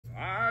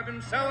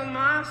been selling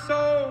my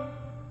soul,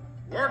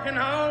 working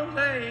all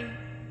day,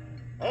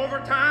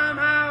 overtime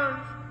hours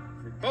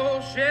for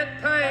bullshit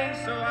pay,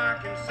 so I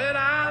can sit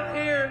out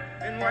here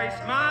and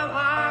waste my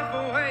life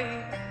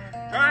away,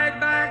 drag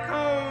back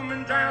home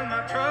and drown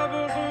my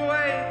troubles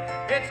away.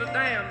 It's a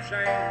damn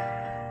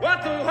shame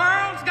what the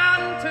world's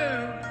gotten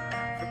to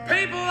for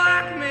people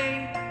like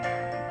me,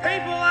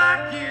 people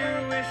like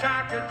you. Wish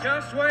I could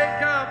just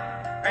wake up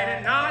and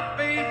it not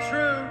be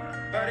true,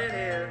 but it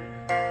is.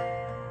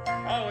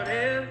 Oh, it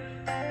is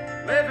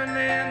living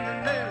in the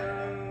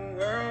new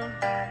world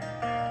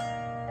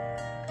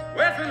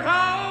with an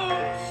whole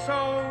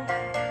soul.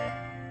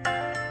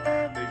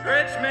 These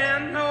rich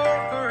men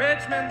north of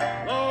Richmond,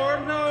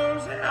 Lord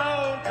knows they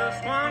all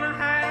just wanna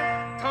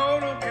have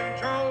total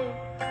control.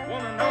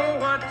 Wanna know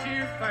what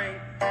you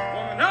think,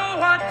 wanna know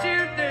what you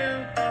do,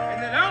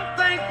 and they don't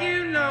think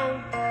you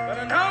know, but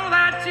I know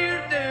that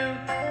you do.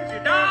 'Cause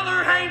your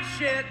dollar ain't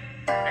shit,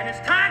 and it's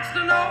taxed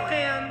to no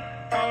end.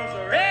 'Cause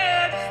the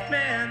rich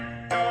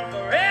men, cause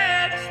the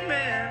rich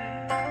men.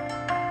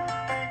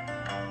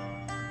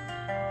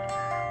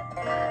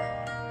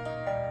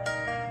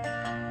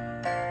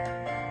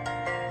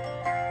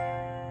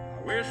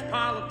 I wish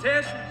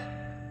politicians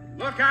would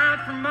look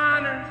out for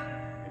minors,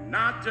 and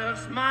not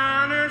just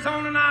minors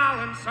on an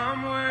island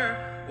somewhere.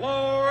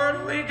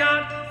 Lord, we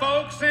got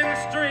folks in the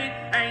street,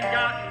 ain't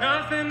got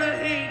nothing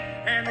to eat,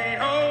 and the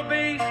whole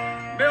beast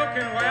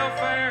milking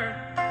welfare.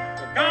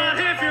 But God,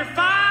 if you're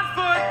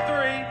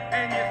 5'3"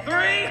 and you're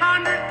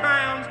 300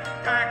 pounds,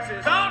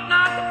 taxes ought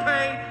not to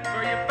pay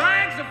for your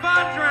bags of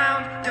fudge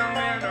rounds. Young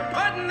men are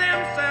putting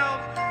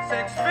themselves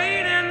 6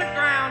 feet in the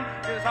ground,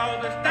 'cause all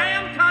this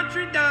damn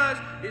country does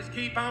is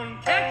keep on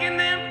kicking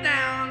them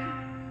down.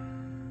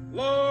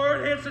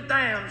 Lord, it's a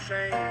damn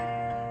shame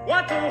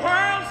what the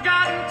world's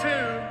gotten to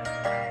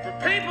for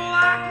people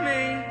like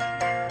me,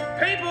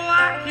 people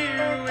like you.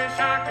 Wish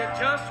I could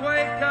just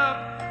wake up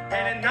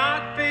and it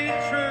not be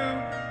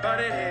true, but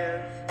it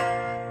is.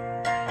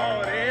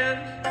 Oh, it is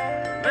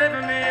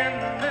living in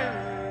the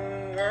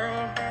new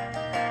world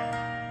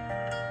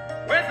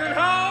with an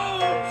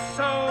whole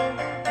soul.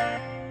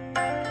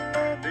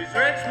 These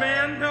rich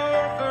men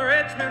north of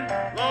Richmond,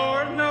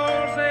 Lord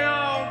knows they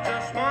all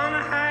just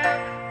wanna have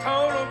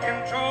total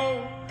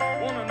control.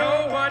 Wanna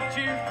know what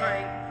you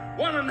think,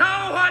 wanna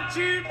know what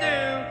you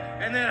do,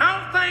 and they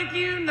don't think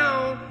you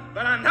know,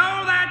 but I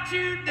know that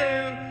you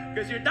do.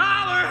 'Cause your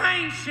dollar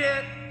ain't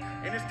shit,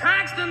 and it's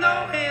taxed to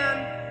no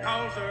end.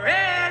 'Cause the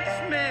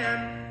rich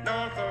men,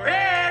 north of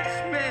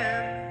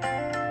Richmond.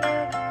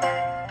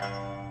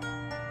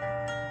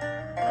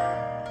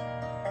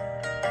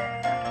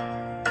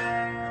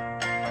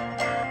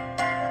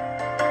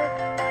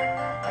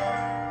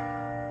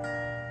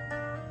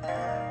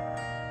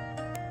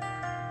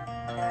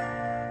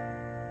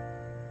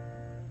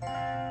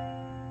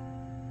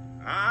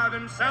 I've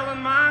been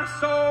selling my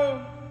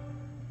soul,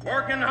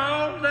 working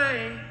all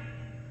day,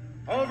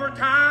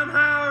 overtime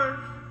hours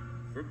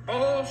for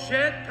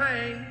bullshit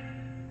pay.